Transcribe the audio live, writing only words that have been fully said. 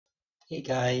Hey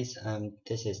guys,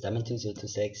 this is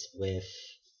Diamond2026 with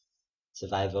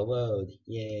Survival World.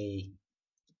 Yay!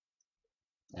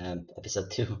 Episode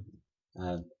 2.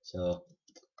 So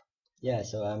yeah,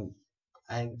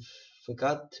 I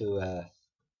forgot to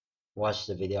watch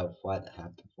the video of what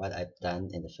I've done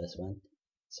in the first one.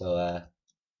 So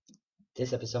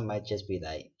this episode might just be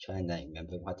like trying to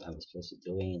remember what I was supposed to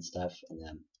be doing and stuff,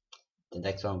 and the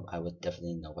next one I would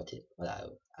definitely know what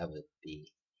I would be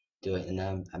doing, and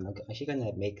I'm actually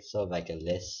gonna make sort of like a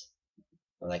list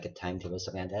or like a timetable or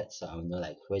something like that, so I'll know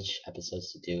like which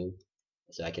episodes to do,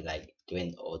 so I could like do it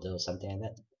in order or something like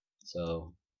that.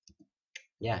 So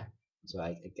yeah, so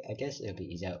I guess it'll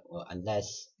be easier, or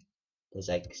unless there's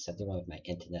like something wrong with my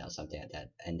internet or something like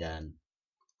that, and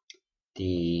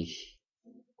the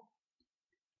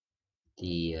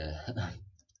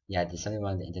yeah, there's something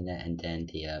wrong with the internet, and then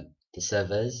the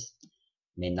servers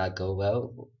may not go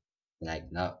well,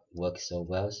 like not work so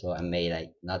well, so I may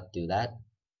like not do that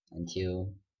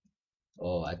until,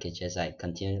 or I could just like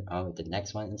continue on with the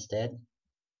next one instead,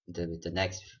 the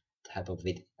next type of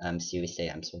series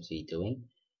that I'm supposed to be doing.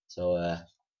 So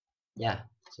yeah,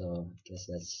 so I guess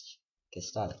let's get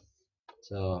started.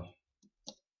 So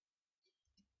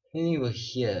when we were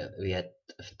here, we had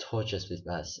torches with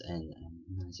us, and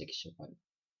I'm not exactly sure what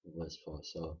it was for.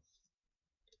 So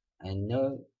I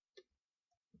know,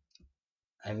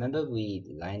 I remember we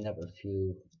lined up a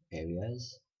few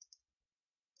areas,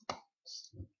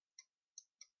 so,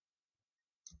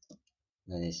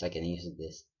 and it's like I use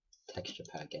this texture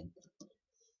pack again.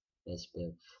 There's a bit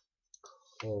of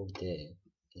coal there.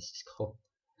 This is coal.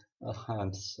 Oh,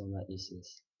 I'm so not used to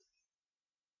this.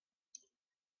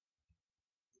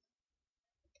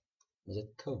 Is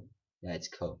it coal? Yeah, it's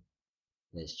coal.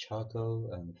 There's charcoal,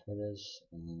 feathers,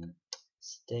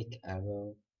 stick,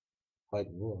 arrow, white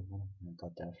wool. Oh, I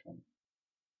got that from.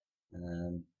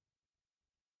 Um,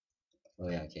 oh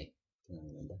yeah, okay. I don't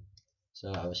remember.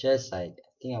 So I was just like,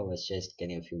 I think I was just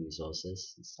getting a few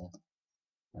resources and stuff.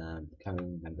 Can't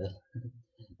really remember.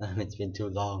 It's been too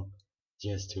long,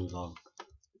 just too long.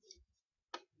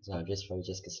 So I'll just probably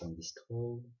just get some of this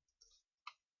coal.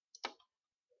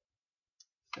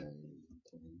 And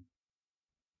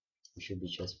we should be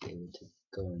just be able to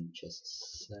go in just a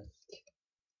sec.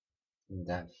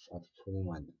 That I've put in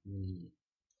one.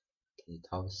 Okay,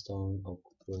 cobblestone, oak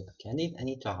wood. Okay, I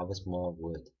need to harvest more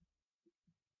wood.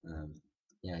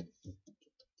 Yeah, I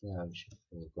think I should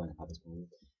go and harvest more wood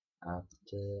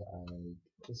after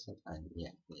I put some.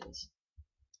 Yeah, it is.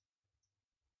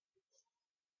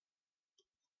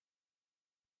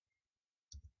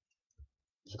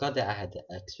 I forgot that I had the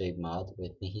X-ray mod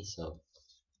with me, so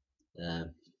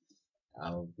um,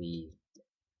 I'll be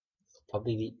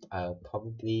I'll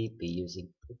probably be using.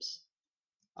 Oops.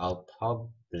 I'll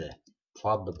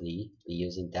probably be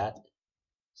using that,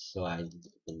 so I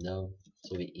will know,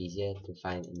 so it'll be easier to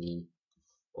find any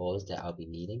ores that I'll be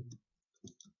needing.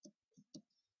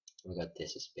 Oh my god,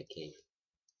 this is a big cave.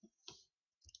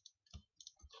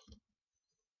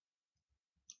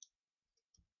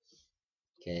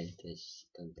 Okay, there's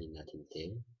gonna be nothing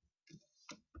there.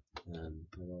 How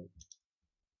about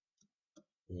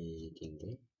anything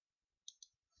there?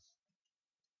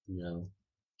 No.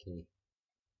 Okay.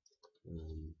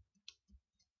 Um,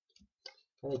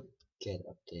 how do I get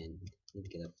up there? Need to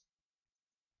get up.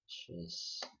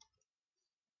 Just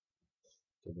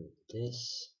get rid of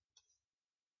this.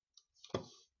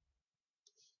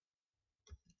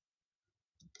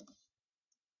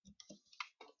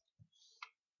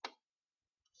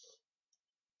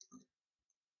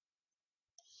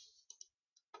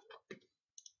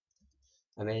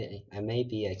 I may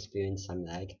be experiencing some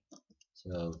lag,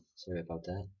 so sorry about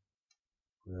that.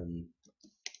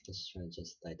 Let's try and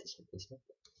just light this up.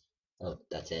 Oh,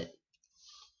 that's it.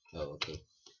 Oh, okay.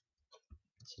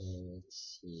 So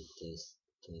let's see if there's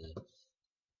the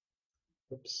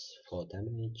oops 4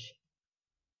 damage.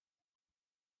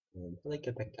 How do I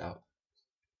get back out?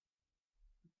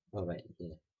 Oh right,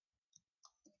 yeah.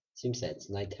 Seems that it's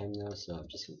nighttime now, so I'm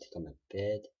just gonna take on my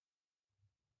bed.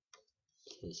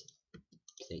 Place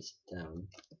it down.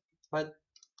 What?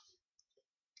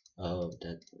 Oh,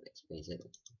 that explains it.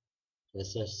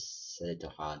 Let's just set it to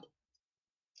hard.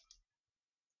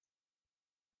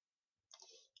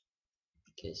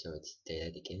 Okay, so it's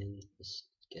daylight again. Let's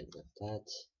get rid of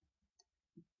that.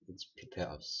 Let's prepare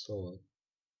our sword.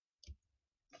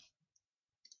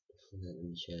 Let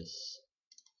me just.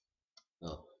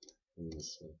 Oh, I need a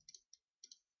sword.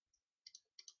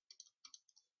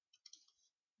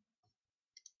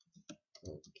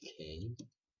 Okay.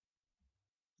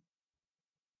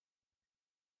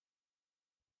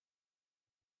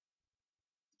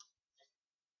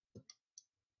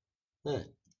 Huh.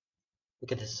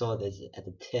 Look at the sword. It's at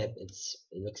the tip. It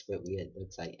looks a bit weird. It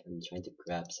looks like I'm trying to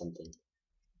grab something.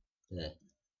 Yeah.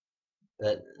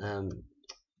 But I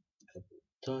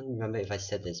don't remember if I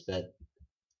said this, but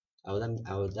I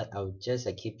would just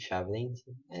keep traveling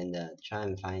and try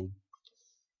and find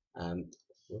um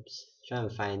try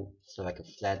and find so like a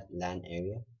flat land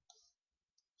area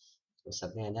or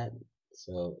something like that.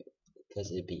 So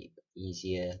because it'd be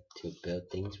easier to build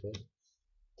things with,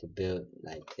 to build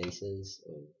like places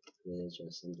or village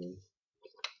or something.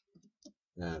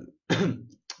 Um,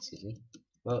 excuse me.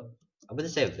 Well, I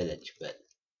wouldn't say a village, but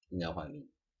you know what I mean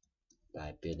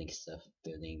by building stuff,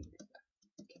 building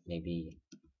maybe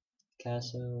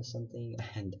castle or something,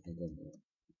 and I don't know.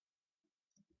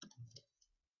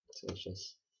 So it's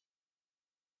just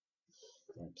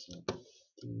grab some of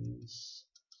these.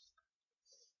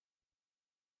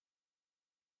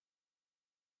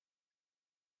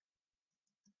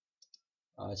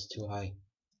 Oh, it's too high.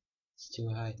 It's too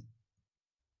high.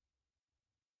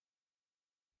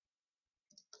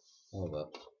 Oh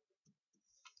well.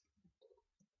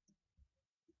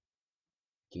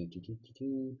 Do do do do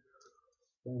do.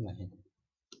 Where am I heading?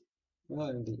 Oh,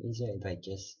 it would be easier if I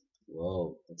just.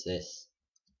 Whoa, what's this?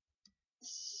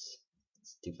 It's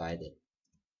divided.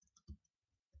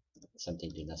 Something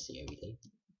you do not see every day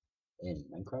in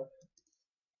Minecraft.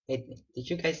 Hey, did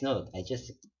you guys know? I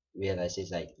just realized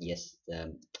it's like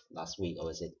last week or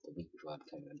was it the week before? I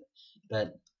can't remember.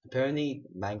 But apparently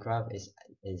Minecraft is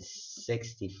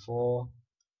 64.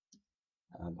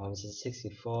 How was it?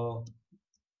 64.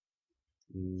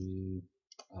 Mm,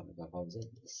 oh my god, what was it?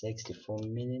 64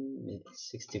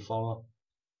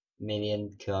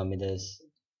 million kilometers.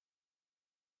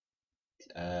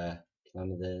 Uh,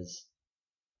 kilometers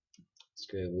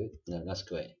square root. No, not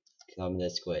square.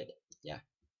 Kilometers squared. Yeah.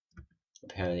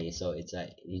 Apparently, so it's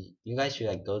like you guys should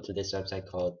like go to this website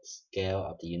called Scale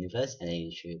of the Universe, and then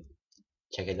you should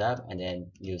check it out, and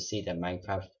then you'll see that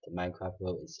the Minecraft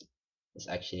world is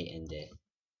actually in there.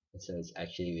 So it's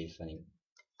actually really funny.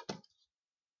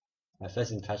 My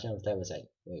first impression of that was like,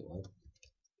 wait, what?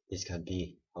 This can't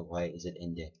be. Why is it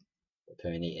in there?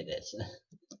 Apparently it is.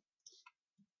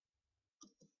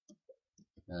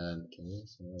 Okay,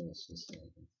 so let's just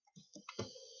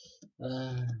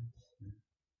uh,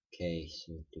 okay,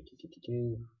 so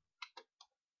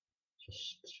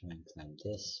just try and climb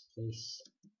this place.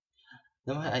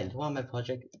 No, I want my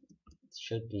project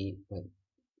should be. Wait,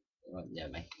 well, yeah,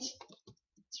 my it's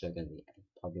still gonna be. I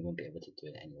probably won't be able to do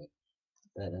it anyway.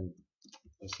 But I'm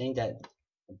saying that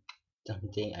I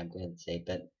don't think I'm gonna say,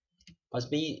 but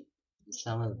possibly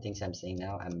some of the things I'm saying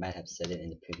now I might have said it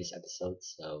in the previous episode.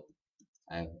 So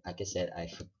like I said, I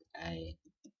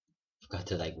forgot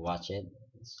to like watch it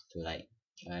to like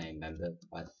try and remember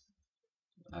what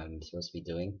I'm supposed to be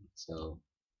doing. So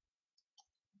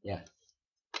yeah,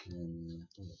 and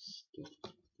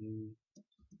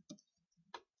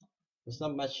there's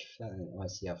not much fun. Oh, I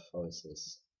see how forest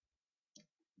is.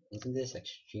 Isn't this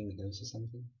extreme hills or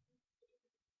something?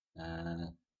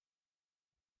 Uh,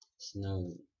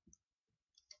 snow,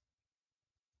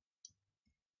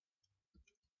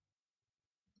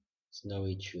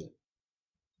 snowy true,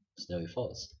 snowy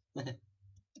falls.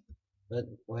 But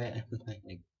where am I?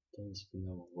 I don't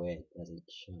know where it doesn't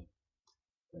show.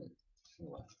 But oh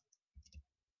well.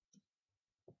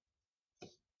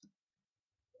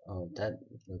 Oh, that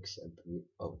looks a bit.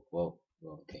 Oh, whoa,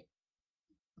 whoa. Okay,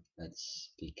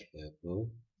 let's be careful.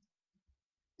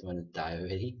 Don't want to die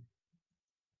already.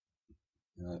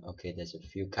 Okay, there's a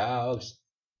few cows.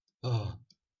 Oh,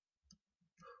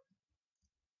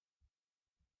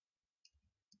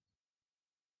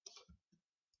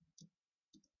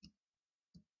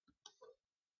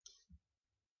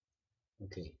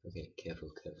 okay, okay. Careful,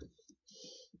 careful.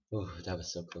 Oh, that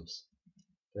was so close.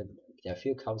 But there are a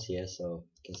few cows here, so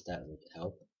I guess that would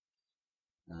help.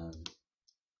 Um,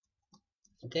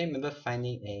 I think I remember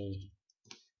finding a.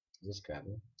 Is this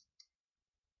gravel?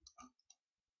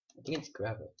 I think it's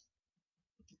gravel.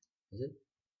 Is it?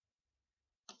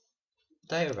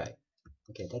 Diorite.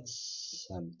 Okay, that's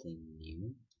something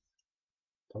new.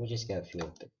 Probably just get a few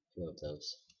of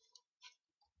those.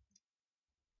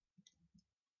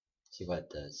 See what it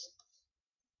does.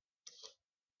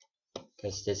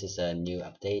 Because this is a new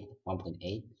update,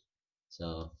 1.8.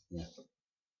 So yeah.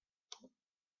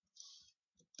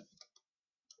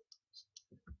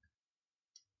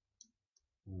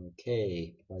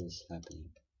 Okay, what is happening?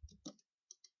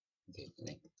 Okay,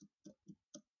 like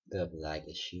bit of lag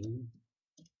issue.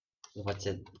 What's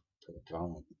it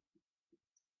wrong?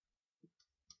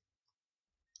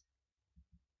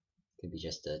 Could be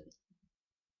just a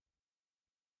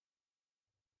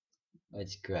Oh,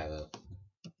 it's gravel.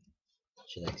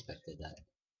 Should have expected that.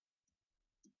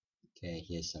 Okay,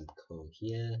 here's some coal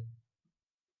here.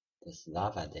 There's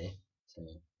lava there. So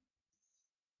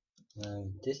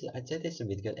this I think this is a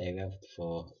really good area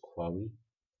for quarry.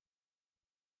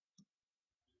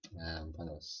 What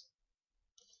else?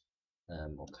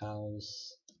 More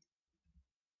cows.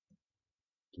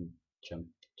 Jump,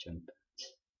 jump.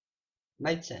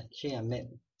 Might actually I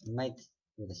might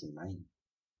it doesn't mind.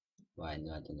 Well, I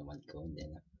don't know what's going there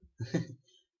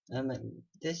now.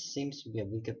 This seems to be a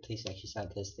really good place to exercise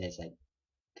because there's like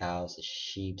cows, there's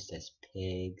sheep, there's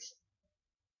pigs.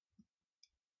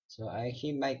 So I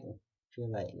actually might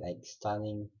feel like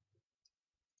starting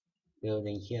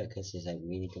building here because it's like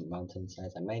really good mountain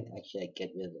sides. I might actually like,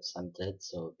 get rid of some dirt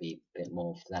so it'll be a bit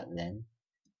more flat land.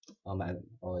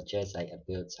 Or just like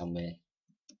build somewhere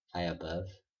high above.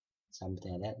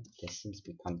 Something like that. There seems to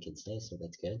be pumpkins there, so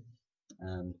that's good.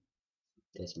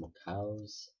 There's more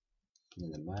cows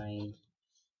in the mine.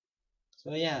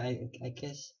 So yeah, I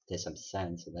guess there's some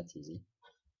sand, so that's easy.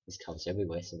 There's cows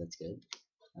everywhere, so that's good.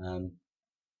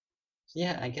 So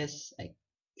yeah, I guess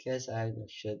I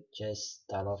should just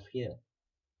start off here.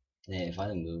 And then if I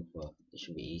don't move, well, it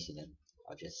should be easy then.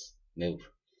 I'll just move.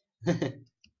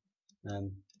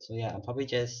 So yeah, I'll probably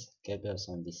just get rid of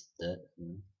some of this dirt.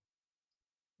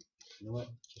 You know what?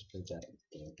 Just put that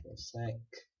there for a sec.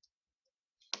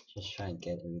 Just try and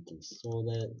get everything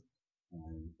sorted.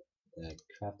 The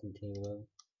crafting table.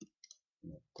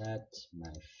 Like that.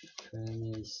 My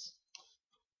furnace.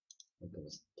 That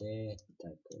goes there.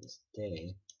 That goes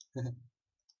there.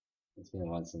 It's been a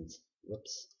while since.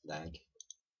 Whoops, lag.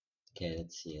 Okay,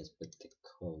 let's see. Let's put the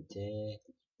coal there.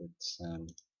 Put some.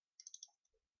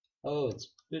 Oh, it's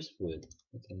spruce wood.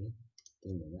 Okay,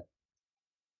 didn't know that.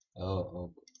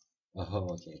 Oh,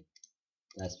 okay.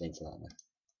 That explains a lot now.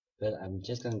 But I'm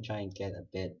just gonna try and get a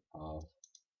bit of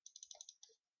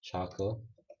charcoal.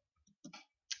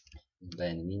 But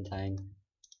in the meantime,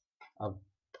 I'll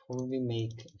probably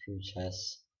make a few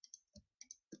chests.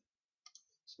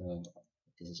 So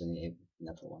this is only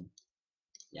enough for one.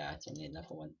 Yeah, it's only enough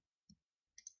for one.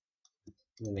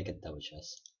 I'm gonna make a double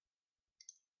chest.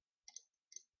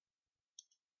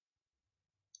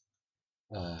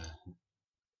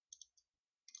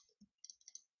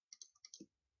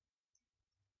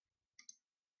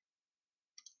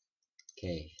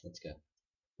 Okay, let's go.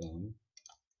 Boom,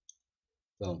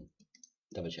 boom,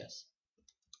 double chest.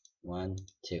 1,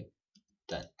 2,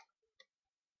 done.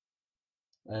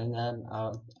 And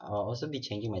I'll also be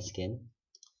changing my skin.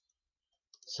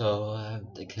 So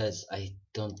because I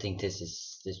don't think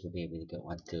this would be a really good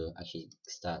one to actually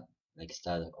start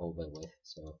over with.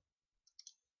 So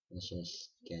let's just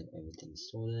get everything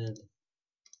sorted.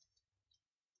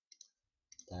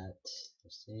 That,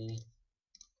 let's see,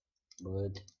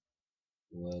 wood,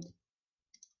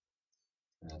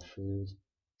 food.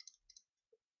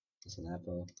 There's an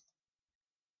apple.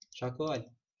 Charcoal, I'd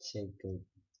say good.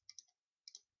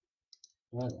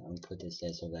 Well, I'll put this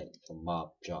there so like for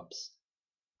mob drops.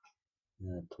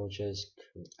 Poachers,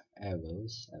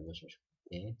 arrows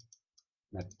there.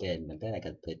 Not dead, but then I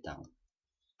gotta put it down.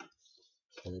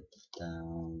 Put it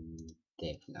down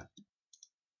there for now.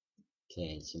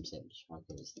 Okay, it seems like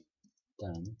charcoal is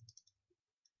done.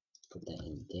 Put that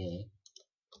in there.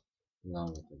 Along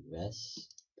with the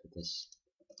rest. Put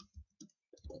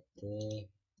that there.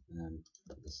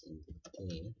 Put this in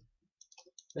there.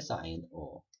 Where's the iron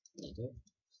ore? There you go.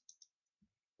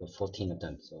 With 14 of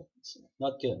them, so it's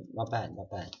not good, not bad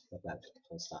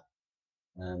for a start.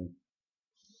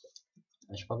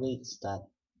 I should probably start.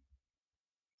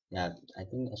 Yeah, I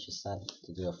think I should start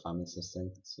to do a farming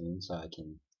system soon, so I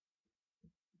can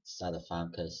start a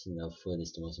farm because food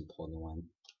is the most important one,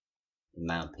 in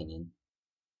my opinion.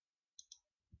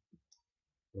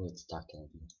 Oh, it's dark in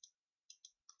here.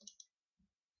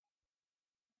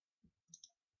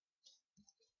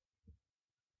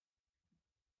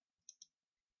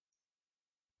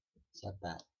 It's not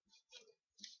bad.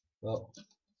 Well,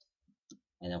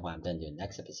 I know what I'm gonna do in the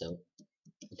next episode.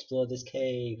 Explore this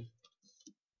cave.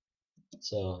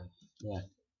 So yeah,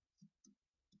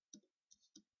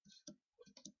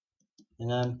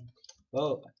 and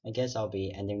well, I guess I'll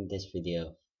be ending this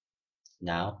video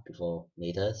now before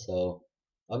later. So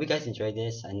I hope you guys enjoyed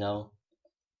this. I know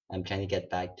I'm trying to get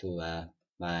back to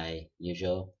my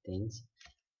usual things,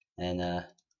 and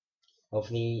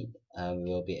hopefully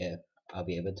I'll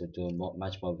be able to do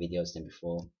much more videos than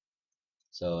before.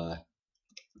 So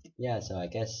yeah, so I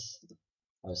guess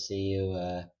I'll see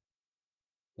you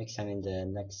next time in the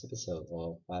next episode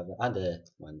or other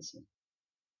ones.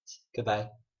 Goodbye.